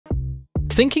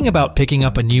Thinking about picking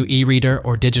up a new e-reader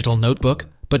or digital notebook,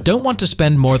 but don't want to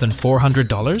spend more than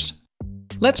 $400?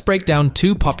 Let's break down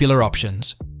two popular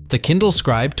options, the Kindle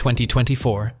Scribe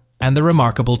 2024 and the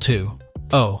Remarkable 2.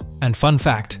 Oh, and fun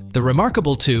fact, the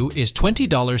Remarkable 2 is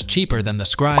 $20 cheaper than the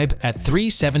Scribe at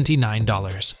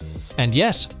 $379. And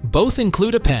yes, both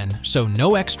include a pen, so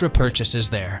no extra purchases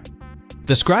there.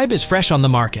 The Scribe is fresh on the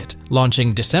market,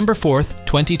 launching December 4th,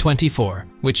 2024,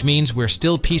 which means we're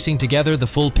still piecing together the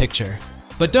full picture.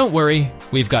 But don't worry,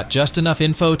 we've got just enough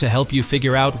info to help you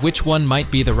figure out which one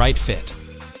might be the right fit.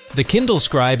 The Kindle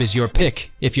Scribe is your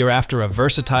pick if you're after a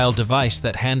versatile device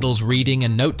that handles reading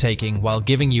and note-taking while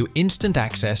giving you instant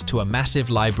access to a massive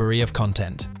library of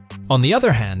content. On the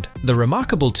other hand, the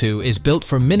Remarkable 2 is built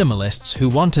for minimalists who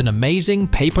want an amazing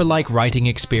paper-like writing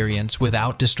experience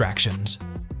without distractions.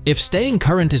 If staying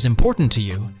current is important to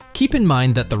you, keep in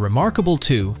mind that the Remarkable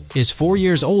 2 is 4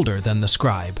 years older than the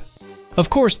Scribe. Of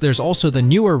course, there's also the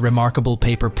newer Remarkable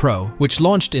Paper Pro, which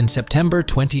launched in September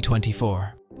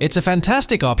 2024. It's a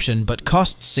fantastic option, but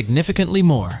costs significantly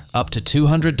more, up to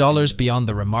 $200 beyond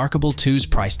the Remarkable 2's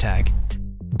price tag.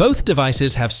 Both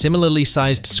devices have similarly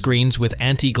sized screens with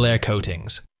anti-glare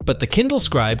coatings, but the Kindle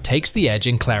Scribe takes the edge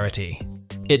in clarity.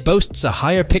 It boasts a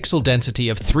higher pixel density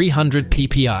of 300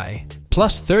 ppi,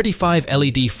 plus 35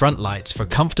 LED front lights for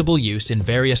comfortable use in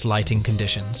various lighting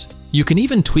conditions. You can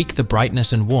even tweak the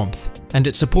brightness and warmth, and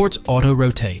it supports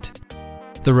auto-rotate.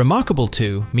 The Remarkable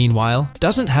 2, meanwhile,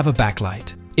 doesn't have a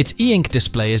backlight. Its e-ink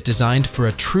display is designed for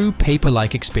a true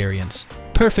paper-like experience,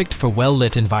 perfect for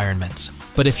well-lit environments.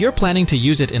 But if you're planning to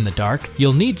use it in the dark,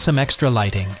 you'll need some extra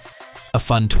lighting. A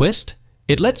fun twist?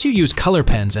 It lets you use color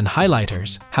pens and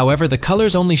highlighters. However, the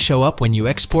colors only show up when you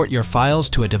export your files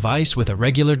to a device with a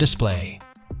regular display.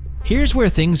 Here's where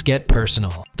things get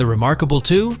personal. The Remarkable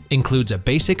 2 includes a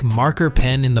basic marker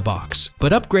pen in the box,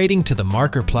 but upgrading to the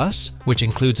Marker Plus, which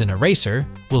includes an eraser,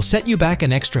 will set you back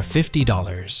an extra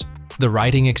 $50. The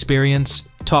writing experience?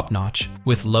 Top-notch,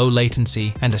 with low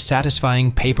latency and a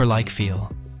satisfying paper-like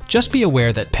feel. Just be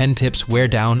aware that pen tips wear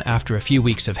down after a few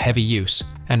weeks of heavy use,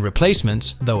 and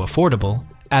replacements, though affordable,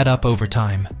 add up over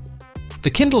time. The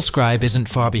Kindle Scribe isn't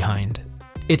far behind.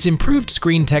 Its improved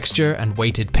screen texture and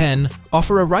weighted pen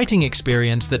offer a writing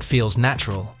experience that feels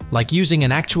natural, like using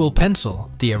an actual pencil.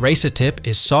 The eraser tip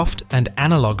is soft and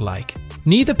analog-like.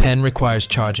 Neither pen requires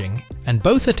charging, and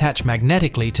both attach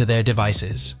magnetically to their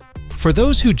devices. For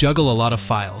those who juggle a lot of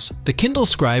files, the Kindle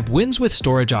Scribe wins with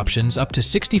storage options up to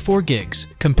 64 gigs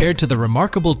compared to the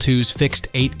Remarkable 2's fixed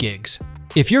 8 gigs.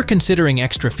 If you're considering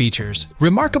extra features,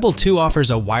 Remarkable 2 offers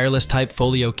a wireless-type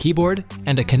folio keyboard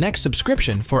and a Connect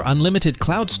subscription for unlimited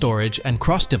cloud storage and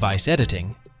cross-device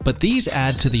editing, but these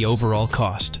add to the overall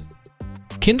cost.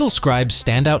 Kindle Scribe's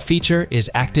standout feature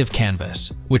is Active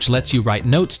Canvas, which lets you write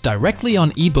notes directly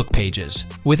on ebook pages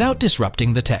without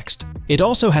disrupting the text. It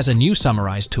also has a new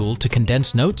summarize tool to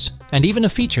condense notes and even a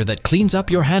feature that cleans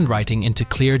up your handwriting into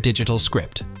clear digital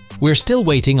script. We're still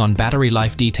waiting on battery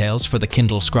life details for the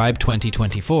Kindle Scribe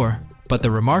 2024, but the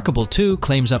Remarkable 2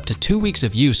 claims up to 2 weeks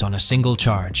of use on a single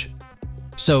charge.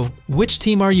 So, which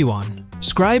team are you on?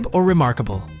 Scribe or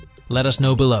Remarkable? Let us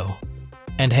know below.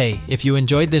 And hey, if you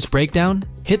enjoyed this breakdown,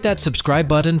 hit that subscribe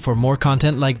button for more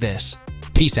content like this.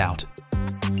 Peace out.